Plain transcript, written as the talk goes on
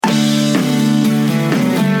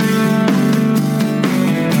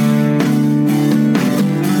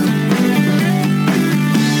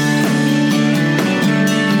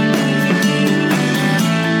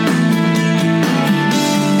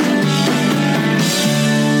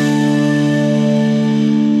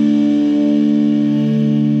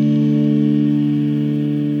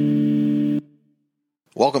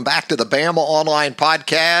Welcome back to the Bama Online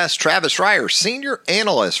Podcast. Travis Reier, Senior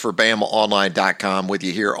Analyst for BamaOnline.com with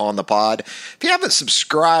you here on the pod. If you haven't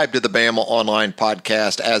subscribed to the Bama Online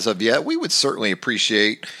Podcast as of yet, we would certainly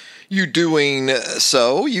appreciate you doing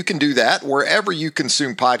so. You can do that wherever you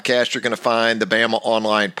consume podcasts. You're going to find the Bama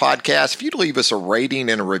Online Podcast. If you'd leave us a rating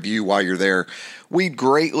and a review while you're there, we'd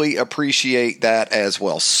greatly appreciate that as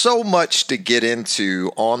well. So much to get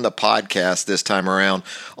into on the podcast this time around.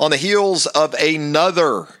 On the heels of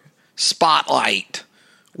another spotlight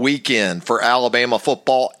weekend for Alabama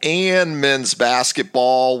football and men's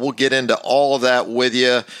basketball. We'll get into all of that with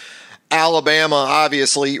you. Alabama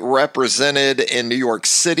obviously represented in New York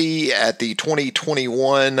City at the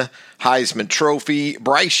 2021 Heisman Trophy.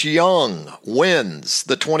 Bryce Young wins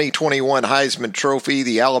the 2021 Heisman Trophy,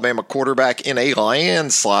 the Alabama quarterback, in a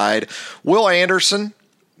landslide. Will Anderson,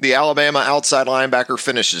 the Alabama outside linebacker,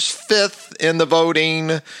 finishes fifth in the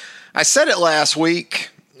voting. I said it last week.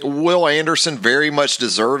 Will Anderson very much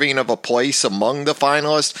deserving of a place among the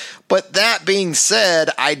finalists. But that being said,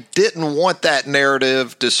 I didn't want that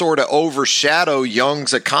narrative to sort of overshadow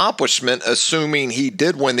Young's accomplishment, assuming he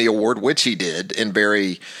did win the award, which he did in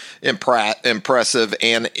very impressive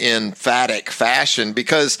and emphatic fashion.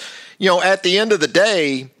 Because, at the end of the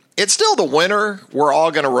day, it's still the winner we're all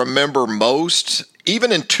going to remember most,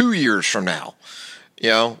 even in 2 years from now.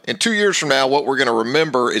 In 2 years from now, what we're going to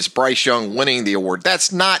remember is Bryce Young winning the award.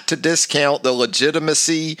 That's not to discount the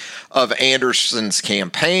legitimacy of Anderson's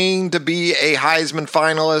campaign to be a Heisman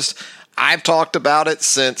finalist. I've talked about it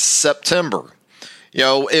since September.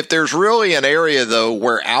 If there's really an area, though,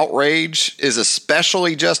 where outrage is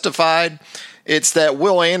especially justified, it's that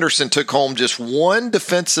Will Anderson took home just one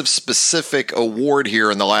defensive-specific award here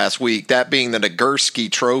in the last week, that being the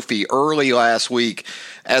Nagurski Trophy early last week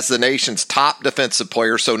as the nation's top defensive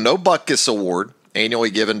player. So no Butkus Award,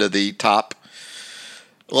 annually given to the top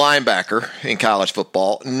linebacker in college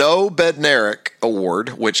football. No Bednarik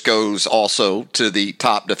Award, which goes also to the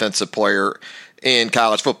top defensive player in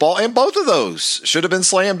college football. And both of those should have been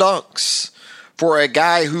slam dunks for a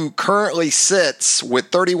guy who currently sits with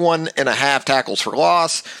 31 and a half tackles for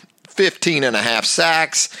loss, 15 and a half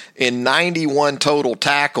sacks, and 91 total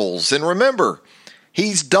tackles. And remember,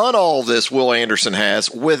 he's done all this, Will Anderson has,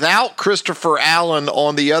 without Christopher Allen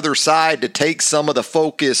on the other side to take some of the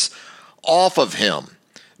focus off of him.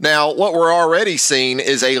 Now, what we're already seeing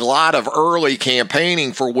is a lot of early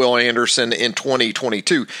campaigning for Will Anderson in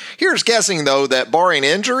 2022. Here's guessing, though, that barring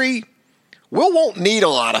injury, Will won't need a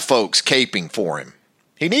lot of folks caping for him.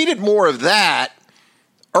 He needed more of that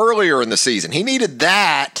earlier in the season. He needed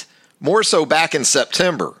that more so back in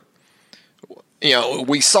September.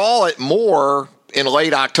 We saw it more in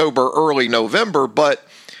late October, early November, but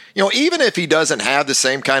even if he doesn't have the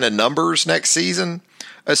same kind of numbers next season,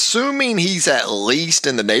 assuming he's at least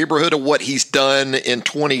in the neighborhood of what he's done in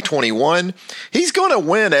 2021, he's going to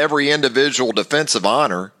win every individual defensive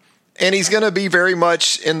honor, and he's going to be very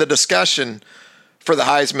much in the discussion for the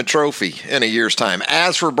Heisman Trophy in a year's time.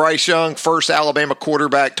 As for Bryce Young, first Alabama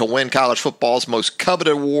quarterback to win college football's most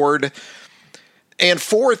coveted award, and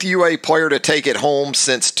fourth UA player to take it home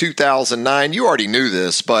since 2009. You already knew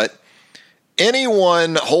this, but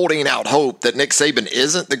anyone holding out hope that Nick Saban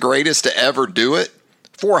isn't the greatest to ever do it,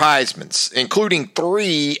 4 Heismans, including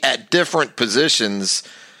 3 at different positions,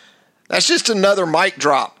 that's just another mic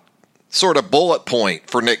drop sort of bullet point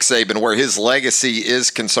for Nick Saban where his legacy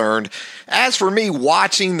is concerned. As for me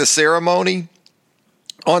watching the ceremony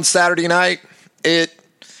on Saturday night,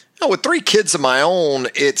 with 3 kids of my own,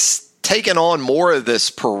 it's taken on more of this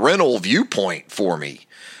parental viewpoint for me.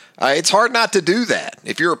 It's hard not to do that.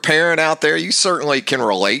 If you're a parent out there, you certainly can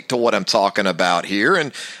relate to what I'm talking about here.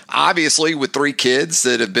 And obviously with 3 kids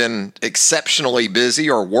that have been exceptionally busy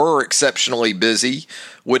or were exceptionally busy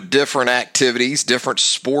with different activities, different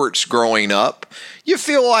sports growing up, you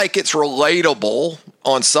feel like it's relatable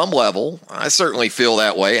on some level. I certainly feel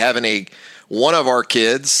that way. Having one of our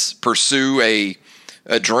kids pursue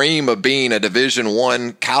a dream of being a Division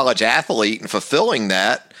I college athlete and fulfilling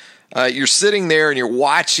that, you're sitting there and you're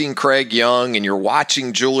watching Craig Young and you're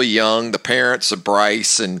watching Julie Young, the parents of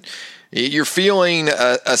Bryce, and you're feeling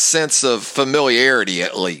a sense of familiarity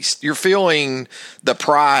at least. You're feeling the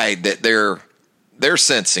pride that they're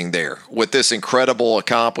sensing there with this incredible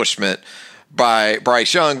accomplishment by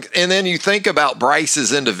Bryce Young. And then you think about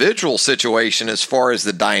Bryce's individual situation as far as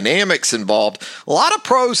the dynamics involved. A lot of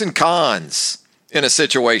pros and cons in a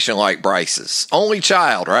situation like Bryce's. Only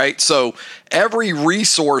child, right? So every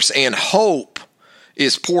resource and hope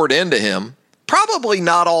is poured into him. Probably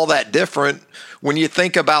not all that different when you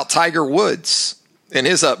think about Tiger Woods and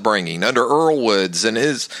his upbringing under Earl Woods and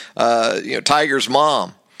his, Tiger's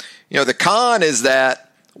mom. The con is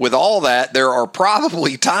that with all that, there are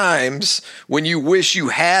probably times when you wish you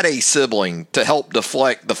had a sibling to help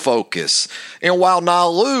deflect the focus. And while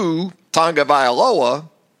Nalu Tagovailoa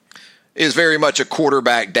is very much a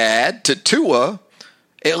quarterback dad to Tua,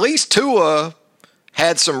 at least Tua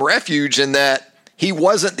had some refuge in that he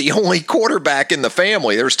wasn't the only quarterback in the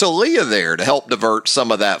family. There's Talia there to help divert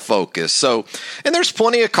some of that focus. So, and there's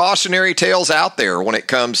plenty of cautionary tales out there when it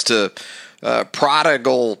comes to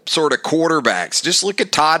prodigal sort of quarterbacks. Just look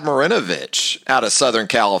at Todd Marinovich out of Southern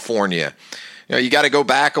California. You got to go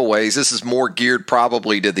back a ways. This is more geared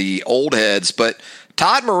probably to the old heads, but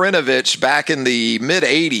Todd Marinovich back in the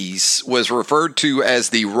mid-'80s was referred to as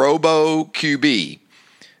the Robo QB.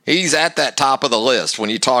 He's at that top of the list when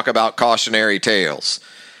you talk about cautionary tales.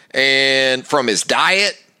 And from his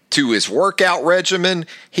diet to his workout regimen,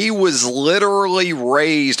 he was literally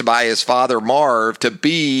raised by his father Marv to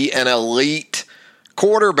be an elite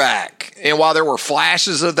quarterback. And while there were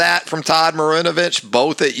flashes of that from Todd Marinovich,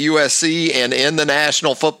 both at USC and in the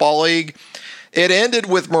National Football League, it ended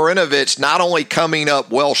with Marinovich not only coming up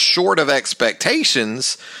well short of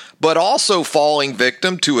expectations, but also falling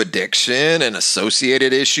victim to addiction and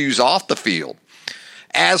associated issues off the field.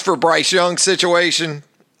 As for Bryce Young's situation,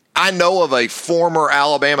 I know of a former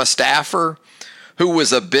Alabama staffer who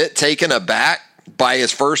was a bit taken aback by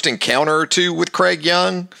his first encounter or two with Craig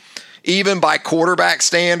Young. Even by quarterback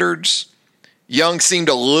standards, Young seemed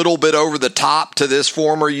a little bit over the top to this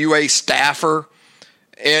former UA staffer.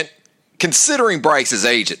 And considering Bryce's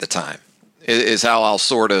age at the time is how I'll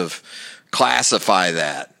sort of classify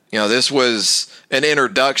that. This was an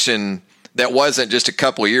introduction that wasn't just a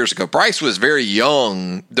couple of years ago. Bryce was very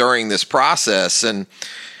young during this process. And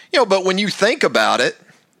but when you think about it,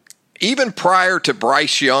 even prior to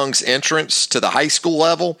Bryce Young's entrance to the high school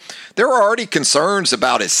level, there were already concerns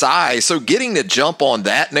about his size. So getting to jump on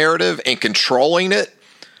that narrative and controlling it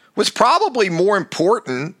was probably more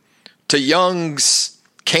important to Young's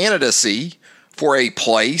candidacy for a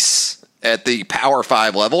place at the Power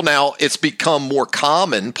 5 level. Now, it's become more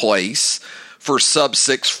commonplace for sub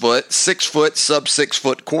 6 foot, sub 6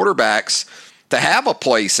 foot quarterbacks to have a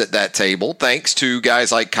place at that table, thanks to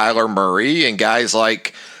guys like Kyler Murray and guys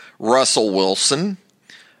like Russell Wilson.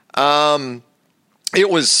 It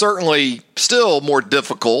was certainly still more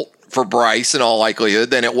difficult for Bryce in all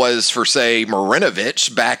likelihood than it was for, say,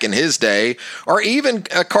 Marinovich back in his day, or even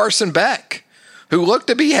Carson Beck, who looked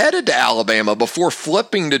to be headed to Alabama before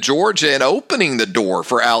flipping to Georgia and opening the door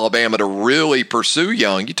for Alabama to really pursue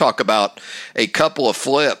Young. You talk about a couple of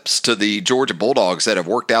flips to the Georgia Bulldogs that have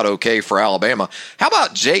worked out okay for Alabama. How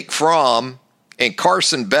about Jake Fromm and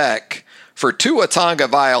Carson Beck for Tua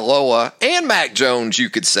Tagovailoa and Mac Jones, you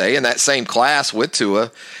could say, in that same class with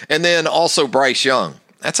Tua, and then also Bryce Young?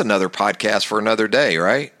 That's another podcast for another day,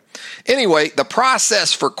 right? Anyway, the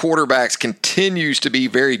process for quarterbacks continues to be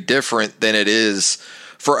very different than it is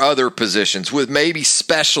for other positions, with maybe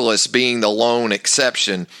specialists being the lone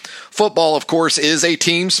exception. Football, of course, is a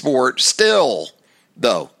team sport. Still,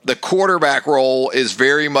 though, the quarterback role is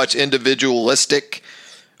very much individualistic.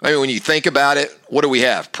 I mean, when you think about it, what do we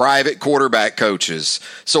have? Private quarterback coaches.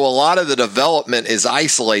 So a lot of the development is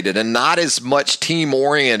isolated and not as much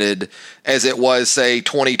team-oriented as it was, say,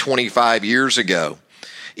 20, 25 years ago.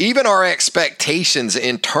 Even our expectations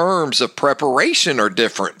in terms of preparation are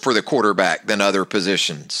different for the quarterback than other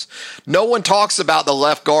positions. No one talks about the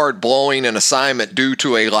left guard blowing an assignment due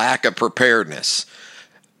to a lack of preparedness.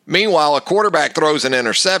 Meanwhile, a quarterback throws an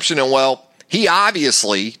interception and, well, he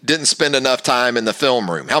obviously didn't spend enough time in the film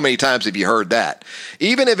room. How many times have you heard that?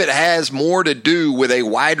 Even if it has more to do with a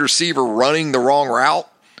wide receiver running the wrong route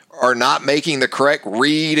or not making the correct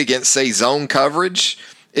read against, say, zone coverage,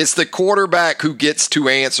 it's the quarterback who gets to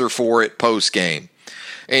answer for it post-game.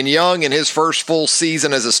 And Young, in his first full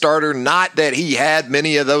season as a starter, not that he had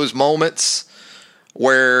many of those moments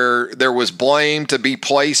where there was blame to be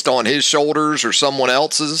placed on his shoulders or someone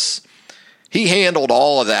else's. He handled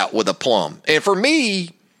all of that with aplomb. And for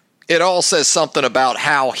me, it all says something about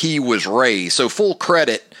how he was raised. So full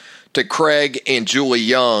credit to Craig and Julie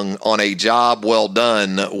Young on a job well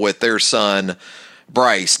done with their son,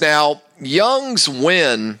 Bryce. Now, Young's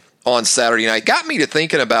win on Saturday night got me to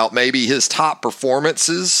thinking about maybe his top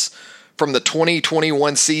performances from the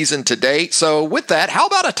 2021 season to date. So with that, how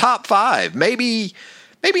about a top 5? Maybe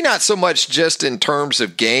not so much just in terms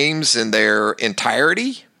of games in their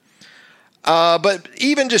entirety, but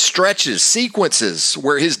even just stretches, sequences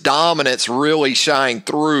where his dominance really shined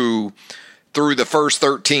through the first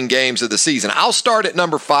 13 games of the season. I'll start at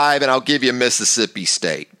number 5, and I'll give you Mississippi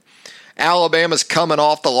State. Alabama's coming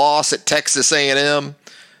off the loss at Texas A&M.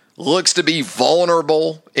 looks to be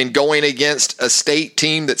vulnerable in going against a state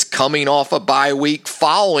team that's coming off a bye week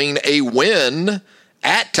following a win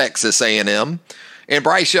at Texas A&M. And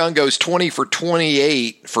Bryce Young goes 20 for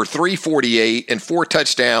 28 for 348 and 4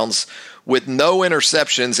 touchdowns with no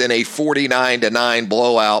interceptions in a 49-9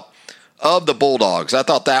 blowout of the Bulldogs. I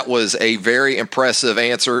thought that was a very impressive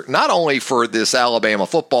answer, not only for this Alabama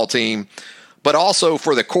football team, but also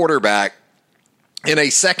for the quarterback in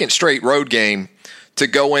a second straight road game to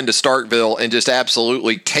go into Starkville and just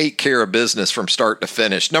absolutely take care of business from start to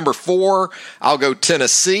finish. Number 4, I'll go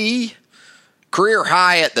Tennessee. Career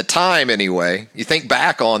high at the time anyway. You think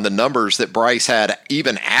back on the numbers that Bryce had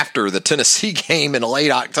even after the Tennessee game in late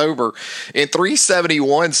October, and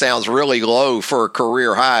 371 sounds really low for a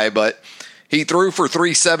career high, but he threw for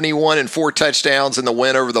 371 and 4 touchdowns in the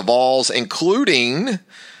win over the Vols, including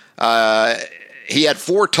he had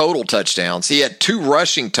 4 total touchdowns. He had 2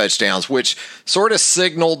 rushing touchdowns, which sort of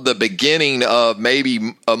signaled the beginning of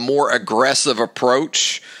maybe a more aggressive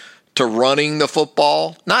approach to running the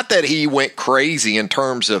football. Not that he went crazy in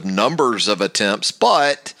terms of numbers of attempts,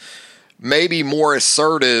 but maybe more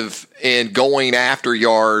assertive in going after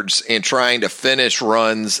yards and trying to finish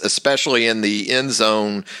runs, especially in the in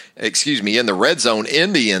the red zone,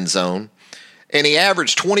 in the end zone. And he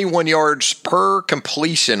averaged 21 yards per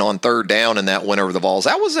completion on third down in that win over the Vols.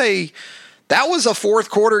 That was a fourth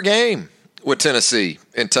quarter game with Tennessee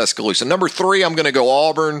in Tuscaloosa. Number 3, I'm going to go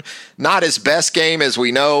Auburn. Not his best game, as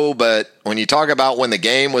we know, but when you talk about when the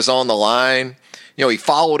game was on the line, he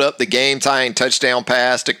followed up the game-tying touchdown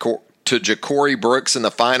pass to Ja'Cory Brooks in the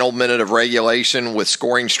final minute of regulation with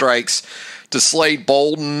scoring strikes to Slade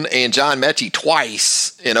Bolden and John Mechie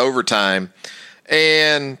twice in overtime.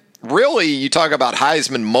 And really, you talk about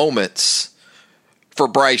Heisman moments for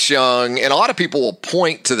Bryce Young, and a lot of people will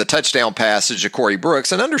point to the touchdown pass to Ja'Cory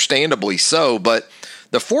Brooks, and understandably so, but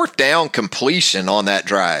the 4th down completion on that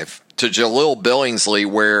drive to Jaleel Billingsley,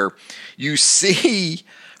 where you see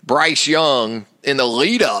Bryce Young in the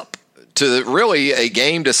lead up to really a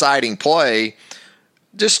game-deciding play,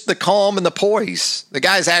 just the calm and the poise. The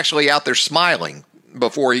guy's actually out there smiling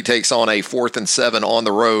before he takes on a 4th and 7 on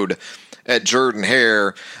the road at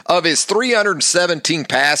Jordan-Hare. Of his 317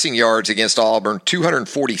 passing yards against Auburn,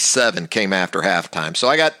 247 came after halftime. So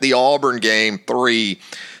I got the Auburn game 3.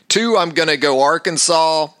 2, I'm going to go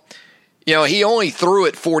Arkansas. He only threw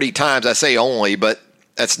it 40 times. I say only, but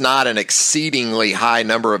that's not an exceedingly high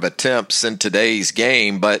number of attempts in today's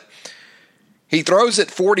game. But he throws it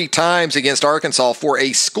 40 times against Arkansas for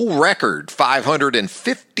a school record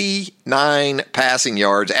 559 passing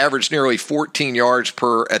yards, averaged nearly 14 yards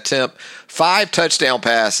per attempt, 5 touchdown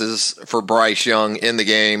passes for Bryce Young in the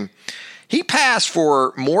game. He passed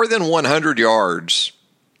for more than 100 yards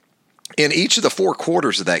in each of the 4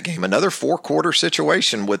 quarters of that game. Another 4-quarter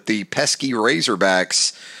situation with the pesky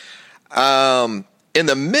Razorbacks. In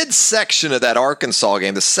the midsection of that Arkansas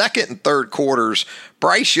game, the second and third quarters,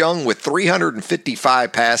 Bryce Young with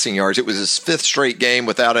 355 passing yards. It was his 5th straight game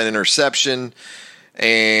without an interception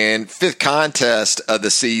and 5th contest of the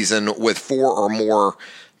season with 4 or more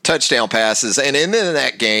touchdown passes. And in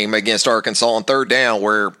that game against Arkansas on third down,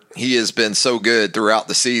 where he has been so good throughout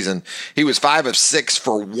the season, he was 5 of 6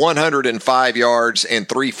 for 105 yards and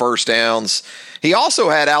 3 first downs. He also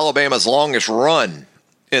had Alabama's longest run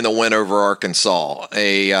in the win over Arkansas,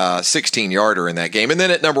 a 16-yarder in that game. And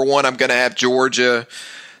then at number 1, I'm going to have Georgia.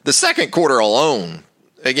 The second quarter alone,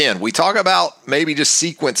 again, we talk about maybe just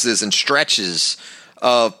sequences and stretches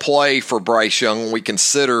of play for Bryce Young when we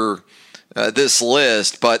consider this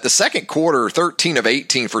list. But the second quarter, 13 of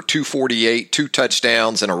 18 for 248, 2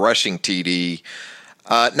 touchdowns, and a rushing TD.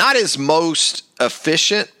 Not his most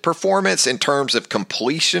efficient performance in terms of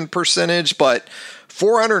completion percentage, but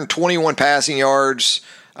 421 passing yards,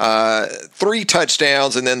 3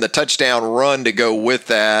 touchdowns, and then the touchdown run to go with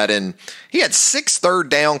that. And he had 6 third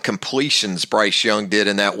down completions, Bryce Young did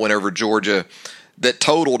in that win over Georgia, that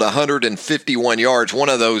totaled 151 yards, one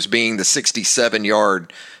of those being the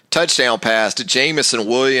 67-yard touchdown pass to Jamison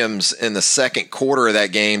Williams in the second quarter of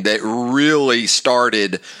that game that really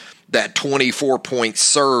started that 24-point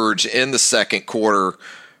surge in the second quarter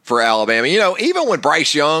for Alabama. Even when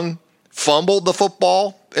Bryce Young fumbled the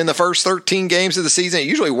football in the first 13 games of the season, it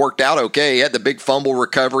usually worked out okay. He had the big fumble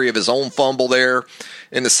recovery of his own fumble there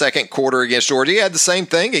in the second quarter against Georgia. He had the same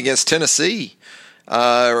thing against Tennessee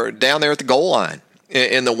down there at the goal line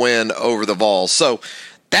in the win over the Vols. So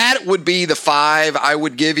that would be the 5 I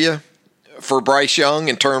would give you for Bryce Young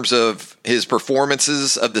in terms of his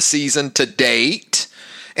performances of the season to date.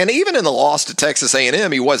 And even in the loss to Texas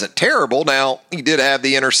A&M, he wasn't terrible. Now, he did have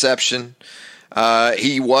the interception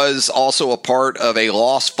He was also a part of a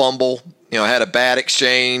lost fumble. Had a bad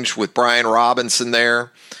exchange with Brian Robinson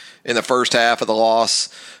there in the first half of the loss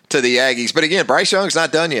to the Aggies. But again, Bryce Young's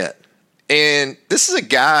not done yet. And this is a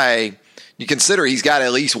guy, you consider he's got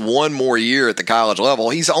at least one more year at the college level.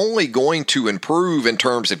 He's only going to improve in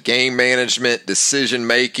terms of game management, decision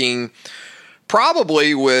making,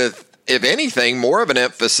 probably with, if anything, more of an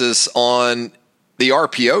emphasis on the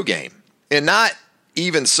RPO game and not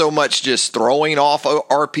even so much just throwing off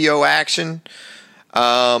RPO action,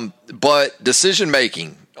 but decision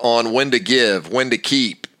making on when to give, when to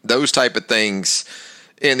keep, those type of things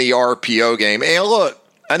in the RPO game. And look,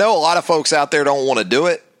 I know a lot of folks out there don't want to do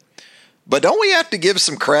it, but don't we have to give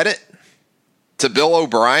some credit to Bill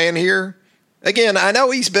O'Brien here? Again, I know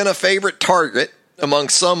he's been a favorite target among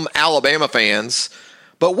some Alabama fans,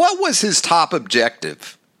 but what was his top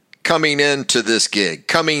objective coming into this gig,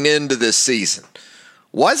 coming into this season?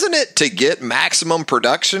 Wasn't it to get maximum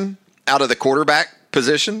production out of the quarterback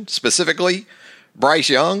position, specifically Bryce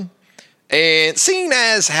Young? And seeing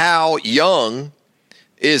as how Young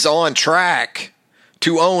is on track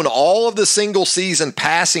to own all of the single season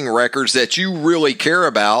passing records that you really care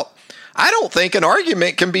about, I don't think an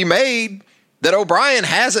argument can be made that O'Brien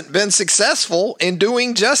hasn't been successful in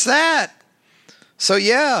doing just that. So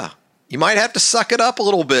yeah, you might have to suck it up a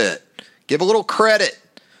little bit. Give a little credit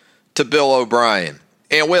to Bill O'Brien.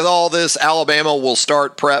 And with all this, Alabama will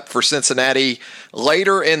start prep for Cincinnati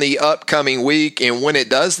later in the upcoming week. And when it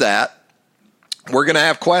does that, we're going to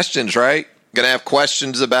have questions, right? Going to have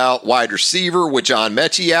questions about wide receiver with John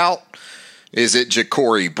Mechie out. Is it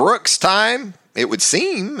Ja'Corey Brooks time? It would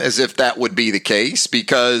seem as if that would be the case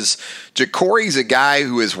because Ja'Corey's a guy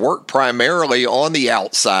who has worked primarily on the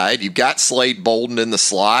outside. You've got Slade Bolden in the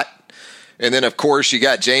slot. And then, of course, you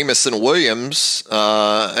got Jamison Williams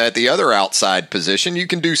at the other outside position. You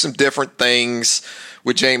can do some different things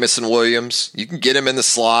with Jamison Williams. You can get him in the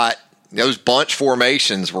slot. Those bunch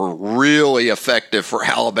formations were really effective for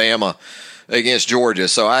Alabama against Georgia.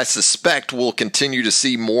 So I suspect we'll continue to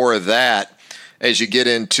see more of that as you get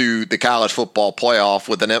into the college football playoff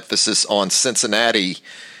with an emphasis on Cincinnati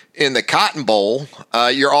in the Cotton Bowl.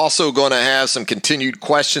 You're also going to have some continued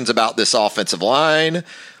questions about this offensive line,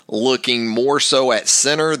 looking more so at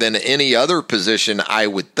center than any other position, I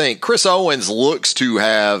would think. Chris Owens looks to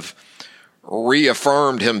have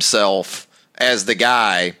reaffirmed himself as the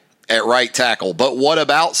guy at right tackle. But what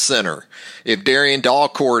about center? If Darian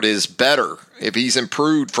Dalcourt is better, if he's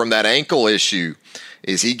improved from that ankle issue,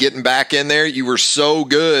 is he getting back in there? You were so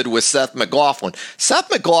good with Seth McLaughlin. Seth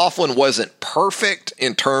McLaughlin wasn't perfect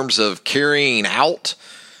in terms of carrying out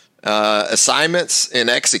assignments and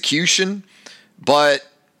execution, but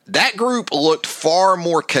that group looked far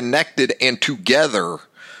more connected and together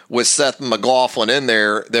with Seth McLaughlin in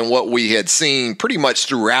there than what we had seen pretty much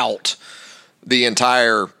throughout the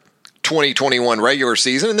entire 2021 regular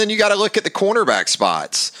season. And then you got to look at the cornerback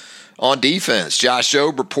spots on defense. Josh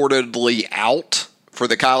Jobe reportedly out for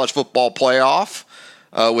the college football playoff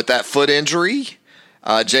with that foot injury.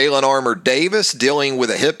 Jalen Armour-Davis dealing with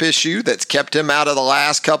a hip issue that's kept him out of the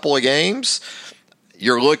last couple of games.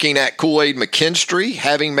 You're looking at Kool-Aid McKinstry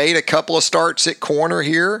having made a couple of starts at corner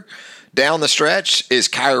here down the stretch. Is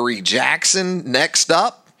Kyrie Jackson next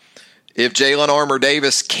up? If Jalen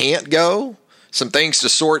Armour-Davis can't go, some things to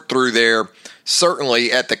sort through there,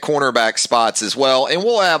 certainly at the cornerback spots as well. And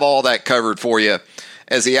we'll have all that covered for you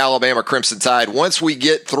as the Alabama Crimson Tide, once we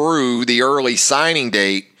get through the early signing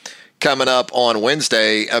date coming up on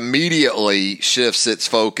Wednesday, immediately shifts its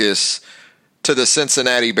focus to the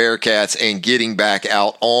Cincinnati Bearcats and getting back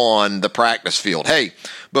out on the practice field. Hey,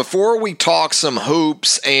 before we talk some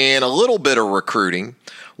hoops and a little bit of recruiting,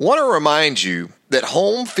 want to remind you that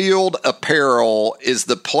Home Field Apparel is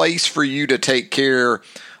the place for you to take care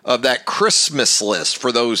of that Christmas list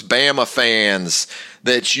for those Bama fans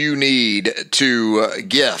that you need to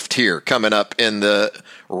gift here coming up in the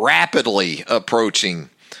rapidly approaching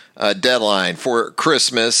deadline for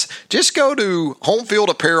Christmas. Just go to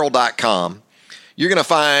homefieldapparel.com. You're going to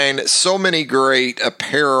find so many great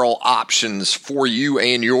apparel options for you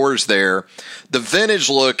and yours there. The vintage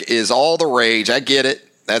look is all the rage. I get it.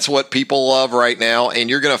 That's what people love right now. And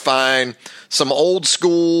you're going to find some old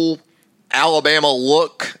school Alabama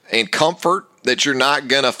look and comfort that you're not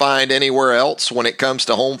going to find anywhere else when it comes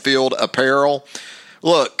to Home Field Apparel.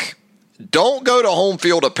 Look, don't go to Home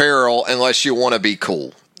Field Apparel unless you want to be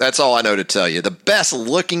cool. That's all I know to tell you. The best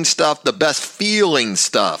looking stuff, the best feeling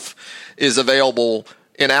stuff is available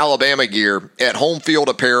in Alabama gear at Home Field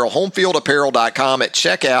Apparel, homefieldapparel.com. At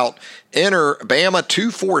checkout, enter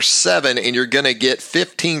Bama247 and you're going to get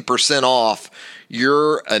 15% off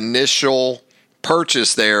your initial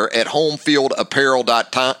purchase there at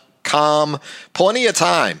homefieldapparel.com. Plenty of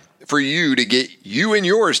time for you to get you and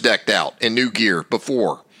yours decked out in new gear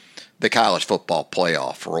before the college football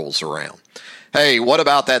playoff rolls around. Hey, what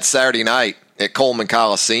about that Saturday night at Coleman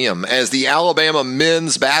Coliseum as the Alabama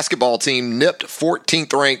men's basketball team nipped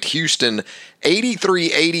 14th ranked Houston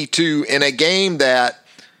 83-82 in a game that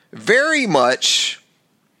very much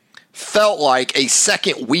felt like a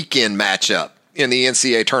second weekend matchup in the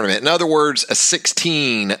NCAA tournament. In other words, a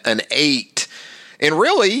 16, an 8. And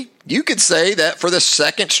really, you could say that for the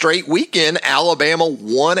second straight weekend, Alabama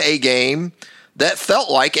won a game that felt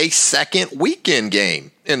like a second weekend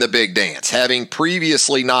game in the Big Dance, having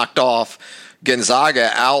previously knocked off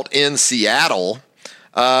Gonzaga out in Seattle.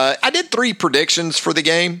 I did 3 predictions for the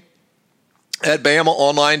game at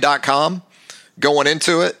BamaOnline.com going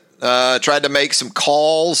into it. Tried to make some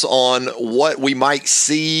calls on what we might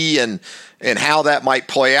see and how that might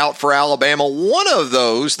play out for Alabama. One of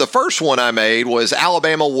those, the first one I made, was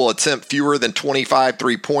Alabama will attempt fewer than 25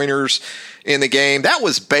 three-pointers in the game. That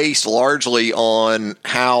was based largely on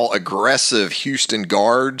how aggressive Houston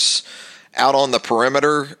guards out on the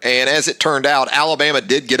perimeter. And as it turned out, Alabama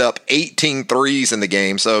did get up 18 threes in the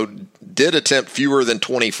game, so did attempt fewer than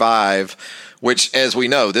 25, which, as we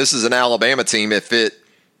know, this is an Alabama team. If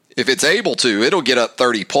it's able to, it'll get up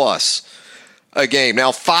 30-plus a game.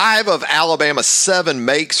 Now, 5 of Alabama's 7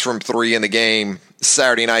 makes from 3 in the game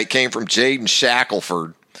Saturday night came from Jaden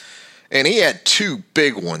Shackelford. And he had 2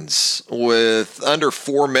 big ones with under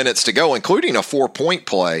 4 minutes to go, including a 4-point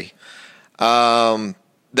play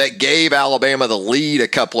that gave Alabama the lead a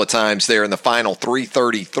couple of times there in the final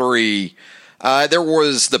 3:33. There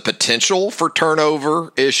was the potential for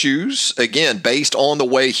turnover issues, again, based on the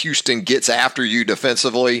way Houston gets after you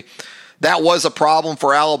defensively. That was a problem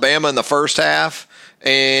for Alabama in the first half,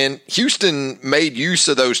 and Houston made use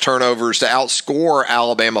of those turnovers to outscore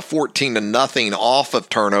Alabama 14-0 off of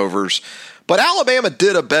turnovers. But Alabama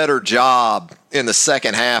did a better job in the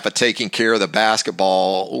second half of taking care of the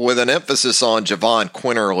basketball with an emphasis on Jahvon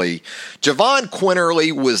Quinerly. Jahvon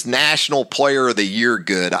Quinerly was National Player of the Year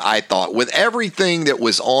good, I thought, with everything that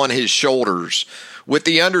was on his shoulders, with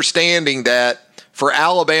the understanding that for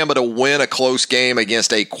Alabama to win a close game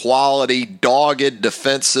against a quality, dogged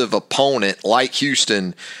defensive opponent like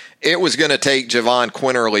Houston, it was going to take Jahvon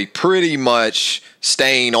Quinerly pretty much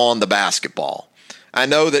staying on the basketball. I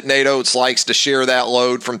know that Nate Oates likes to share that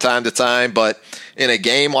load from time to time, but in a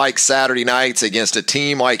game like Saturday night's against a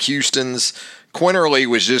team like Houston's, Quinerly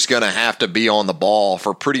was just going to have to be on the ball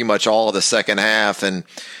for pretty much all of the second half. And,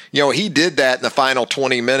 he did that in the final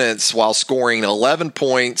 20 minutes while scoring 11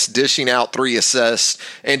 points, dishing out 3 assists,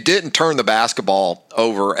 and didn't turn the basketball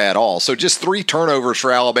over at all. So just 3 turnovers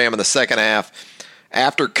for Alabama in the second half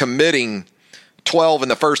after committing 12 in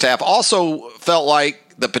the first half. Also felt like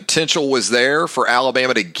the potential was there for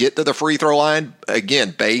Alabama to get to the free throw line.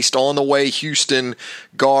 Again, based on the way Houston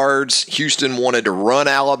guards, Houston wanted to run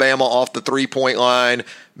Alabama off the 3-point line,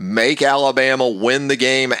 make Alabama win the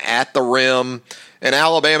game at the rim. And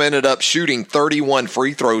Alabama ended up shooting 31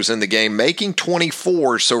 free throws in the game, making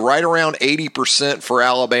 24, so right around 80% for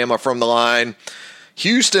Alabama from the line.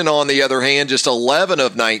 Houston, on the other hand, just 11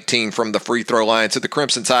 of 19 from the free throw line, so the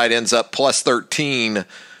Crimson Tide ends up plus 13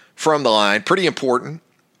 from the line. Pretty important,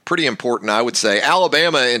 I would say.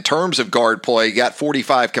 Alabama, in terms of guard play, got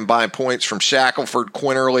 45 combined points from Shackelford,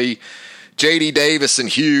 Quinerly, J.D. Davison,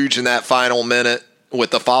 huge in that final minute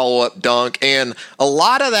with the follow-up dunk. And a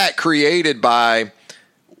lot of that created by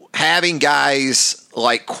having guys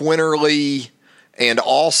like Quinerly and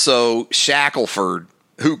also Shackelford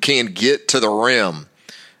who can get to the rim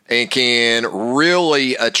and can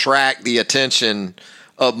really attract the attention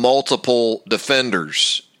of multiple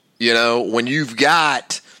defenders. When you've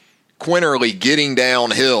got Quinerly getting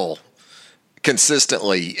downhill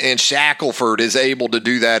consistently and Shackelford is able to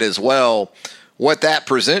do that as well, what that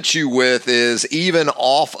presents you with is, even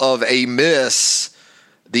off of a miss,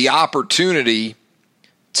 the opportunity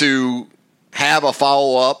to have a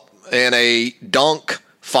follow-up and a dunk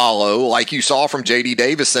follow, like you saw from J.D.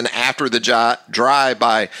 Davison after the drive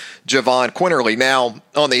by Jahvon Quinerly. Now,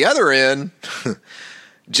 on the other end,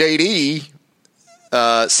 J.D.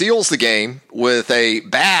 seals the game with a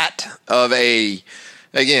bat of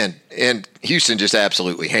again, and Houston just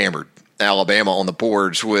absolutely hammered Alabama on the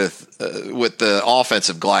boards with the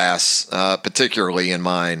offensive glass, particularly in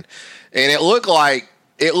mind. And it looked like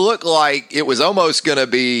it was almost going to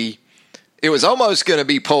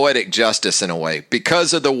be poetic justice in a way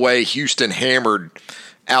because of the way Houston hammered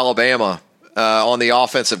Alabama on the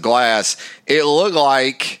offensive glass. It looked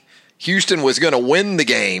like Houston was going to win the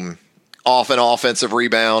game off an offensive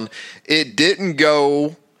rebound. It didn't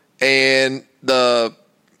go, and the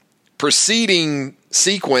preceding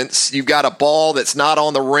sequence, you've got a ball that's not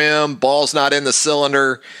on the rim, ball's not in the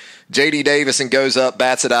cylinder. J.D. Davison goes up,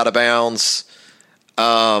 bats it out of bounds.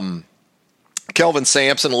 Kelvin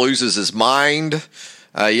Sampson loses his mind.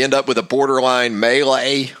 You end up with a borderline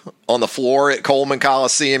melee on the floor at Coleman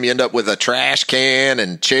Coliseum. You end up with a trash can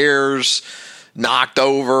and chairs knocked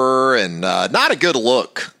over, and not a good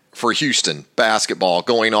look for Houston basketball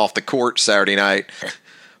going off the court Saturday night.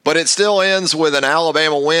 But it still ends with an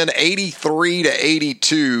Alabama win,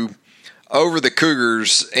 83-82 over the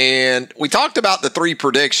Cougars. And we talked about the three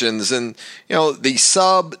predictions, and the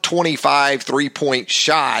sub 25 3-point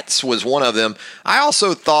shots was one of them. I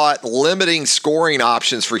also thought limiting scoring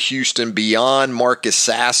options for Houston beyond Marcus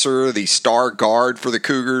Sasser, the star guard for the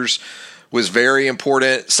Cougars, was very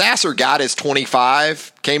important. Sasser got his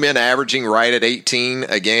 25, came in averaging right at 18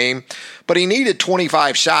 a game, but he needed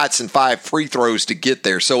 25 shots and 5 free throws to get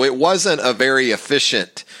there. So it wasn't a very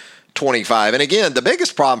efficient 25. And again, the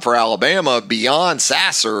biggest problem for Alabama beyond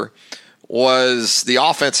Sasser was the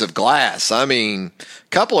offensive glass. I mean, a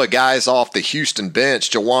couple of guys off the Houston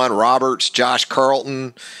bench, Jawan Roberts, Josh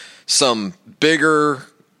Carlton, some bigger,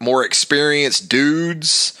 more experienced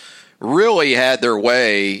dudes really had their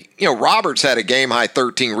way. Roberts had a game-high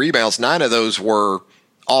 13 rebounds. 9 of those were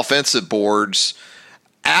offensive boards.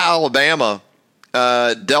 Alabama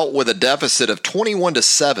dealt with a deficit of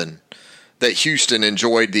 21-7 that Houston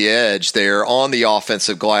enjoyed the edge there on the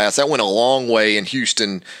offensive glass. That went a long way in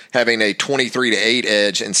Houston having a 23-8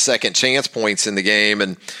 edge and second chance points in the game.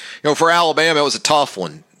 And, for Alabama, it was a tough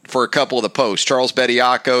one for a couple of the posts. Charles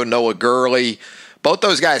Bediako, Noah Gurley, both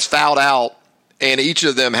those guys fouled out, and each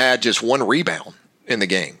of them had just 1 rebound in the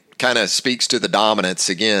game. Kind of speaks to the dominance,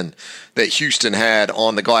 again, that Houston had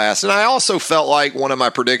on the glass. And I also felt like one of my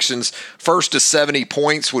predictions, first to 70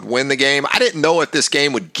 points would win the game. I didn't know if this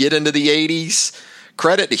game would get into the 80s.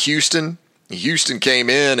 Credit to Houston. Houston came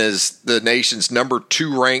in as the nation's number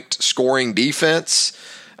 2 ranked scoring defense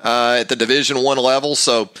at the Division I level.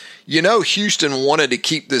 So, Houston wanted to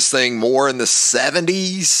keep this thing more in the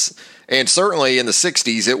 70s. And certainly in the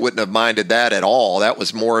 60s, it wouldn't have minded that at all. That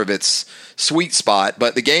was more of its sweet spot.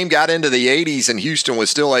 But the game got into the 80s, and Houston was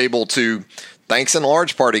still able to, thanks in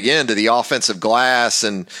large part, again, to the offensive glass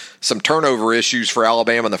and some turnover issues for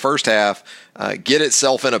Alabama in the first half, get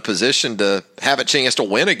itself in a position to have a chance to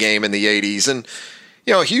win a game in the 80s. And,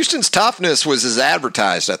 Houston's toughness was as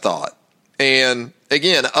advertised, I thought. And,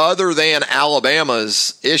 again, other than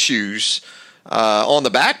Alabama's issues on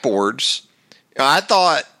the backboards, I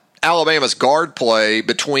thought Alabama's guard play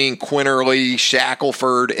between Quinterly,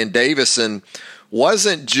 Shackelford, and Davison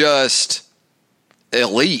wasn't just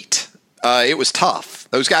elite. It was tough.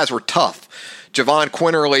 Those guys were tough. Javon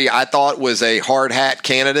Quinterly, I thought, was a hard hat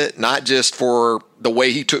candidate, not just for the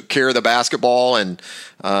way he took care of the basketball and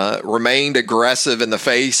remained aggressive in the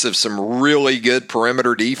face of some really good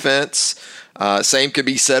perimeter defense. Same could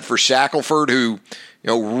be said for Shackelford, who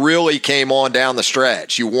really came on down the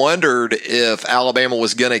stretch. You wondered if Alabama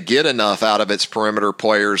was going to get enough out of its perimeter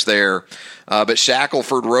players there. But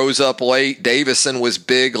Shackelford rose up late. Davison was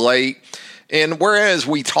big late. And whereas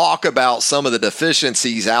we talk about some of the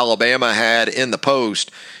deficiencies Alabama had in the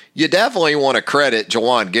post, you definitely want to credit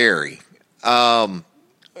Juwan Gary on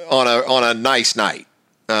a nice night,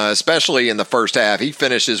 especially in the first half. He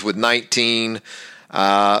finishes with 19,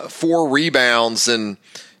 4 rebounds, and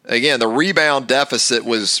again, the rebound deficit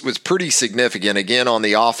was pretty significant, again, on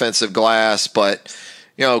the offensive glass. But,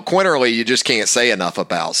 Quinterly, you just can't say enough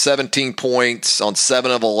about. 17 points on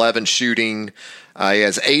 7 of 11 shooting. He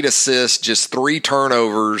has 8 assists, just 3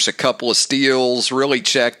 turnovers, a couple of steals, really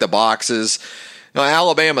checked the boxes.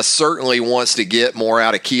 Alabama certainly wants to get more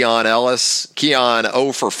out of Keon Ellis. Keon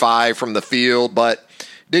 0 for 5 from the field, but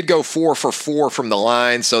did go 4 for 4 from the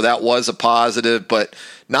line, so that was a positive, but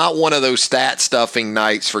not one of those stat-stuffing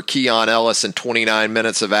nights for Keon Ellis in 29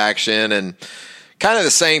 minutes of action. And kind of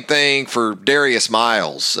the same thing for Darius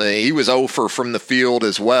Miles. He was 0 for from the field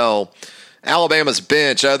as well. Alabama's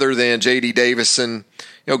bench, other than J.D. Davison,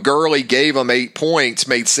 Gurley gave them 8 points,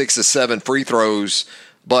 made 6 of 7 free throws,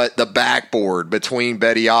 but the backboard between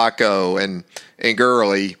Bediako and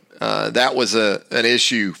Gurley, that was an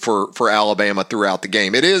issue for Alabama throughout the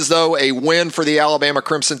game. It is, though, a win for the Alabama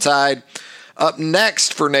Crimson Tide. Up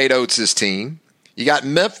next for Nate Oates' team, you got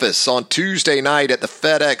Memphis on Tuesday night at the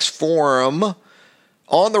FedEx Forum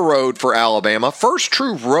on the road for Alabama. First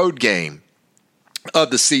true road game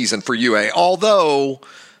of the season for UA, although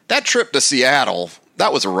that trip to Seattle,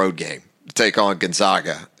 that was a road game. to take on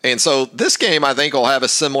Gonzaga. And so this game, I think, will have a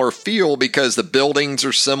similar feel because the buildings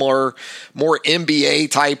are similar, more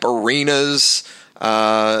NBA-type arenas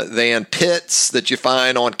than pits that you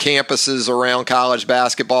find on campuses around college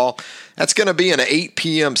basketball. That's going to be an 8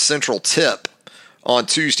 p.m. Central tip on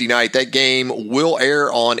Tuesday night. That game will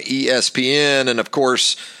air on ESPN. And, of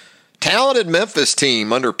course, talented Memphis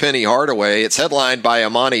team under Penny Hardaway. It's headlined by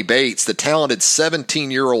Emoni Bates, the talented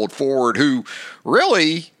 17-year-old forward who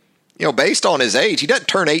really, based on his age, he doesn't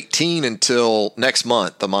turn 18 until next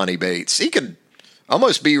month, Emoni Bates. He could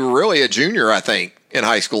almost be really a junior, I think, in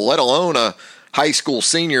high school, let alone a high school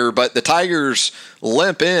senior. But the Tigers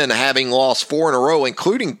limp in, having lost 4 in a row,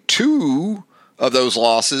 including 2 of those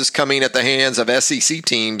losses coming at the hands of SEC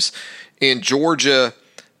teams in Georgia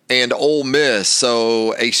and Ole Miss.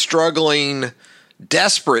 So a struggling,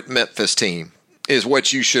 desperate Memphis team is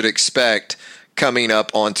what you should expect coming up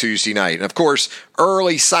on Tuesday night. And, of course,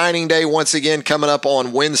 early signing day once again coming up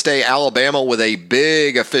on Wednesday. Alabama with a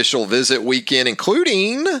big official visit weekend,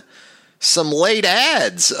 including some late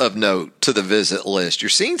adds of note to the visit list. You're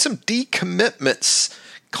seeing some decommitments.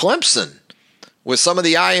 Clemson with some of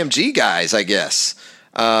the IMG guys, I guess.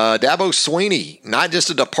 Dabo Swinney, not just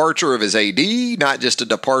a departure of his AD, not just a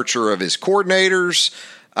departure of his coordinators,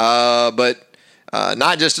 but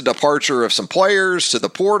not just a departure of some players to the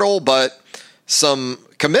portal, but some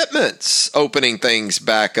commitments opening things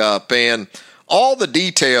back up. And all the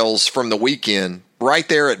details from the weekend right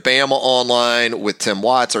there at Bama Online with Tim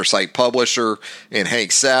Watts, our site publisher, and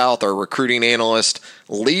Hank South, our recruiting analyst,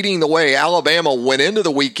 leading the way. Alabama went into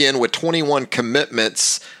the weekend with 21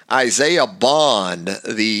 commitments. Isaiah Bond,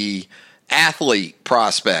 the athlete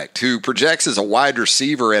prospect who projects as a wide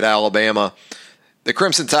receiver at Alabama, the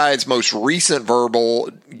Crimson Tide's most recent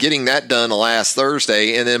verbal, getting that done last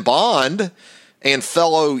Thursday. And then Bond and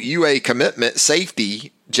fellow UA commitment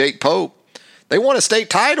safety Jake Pope, they won a state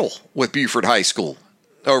title with Buford High School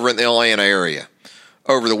over in the Atlanta area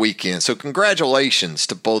over the weekend. So congratulations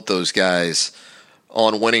to both those guys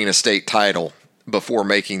on winning a state title before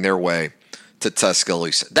making their way to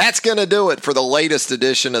Tuscaloosa. That's going to do it for the latest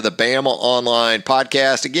edition of the Bama Online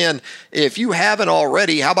podcast. Again, if you haven't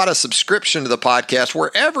already, how about a subscription to the podcast?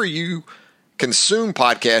 Wherever you consume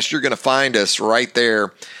podcasts, you're going to find us right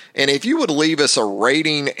there. And if you would leave us a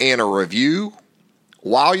rating and a review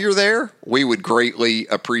while you're there, we would greatly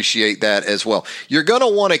appreciate that as well. You're going to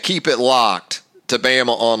want to keep it locked to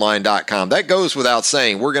BamaOnline.com. That goes without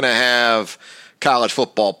saying. We're going to have college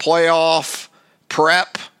football playoff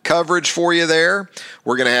prep coverage for you there.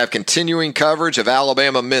 We're going to have continuing coverage of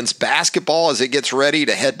Alabama men's basketball as it gets ready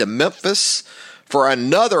to head to Memphis for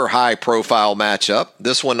another high-profile matchup,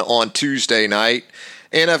 this one on Tuesday night.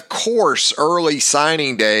 And, of course, early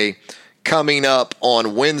signing day coming up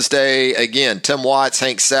on Wednesday. Again, Tim Watts,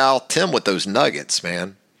 Hank South. Tim with those nuggets,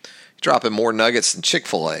 man. Dropping more nuggets than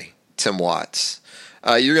Chick-fil-A, Tim Watts.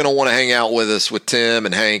 You're going to want to hang out with us with Tim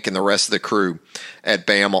and Hank and the rest of the crew at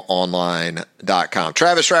BamaOnline.com.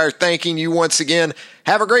 Travis Schreier thanking you once again.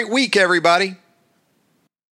 Have a great week, everybody.